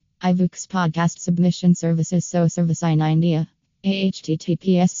iVoox podcast submission services. So service in India.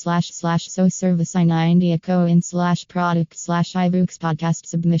 https:// service in India co/in/product/ iVoox podcast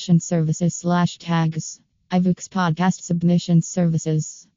submission services /tags iVoox podcast submission services.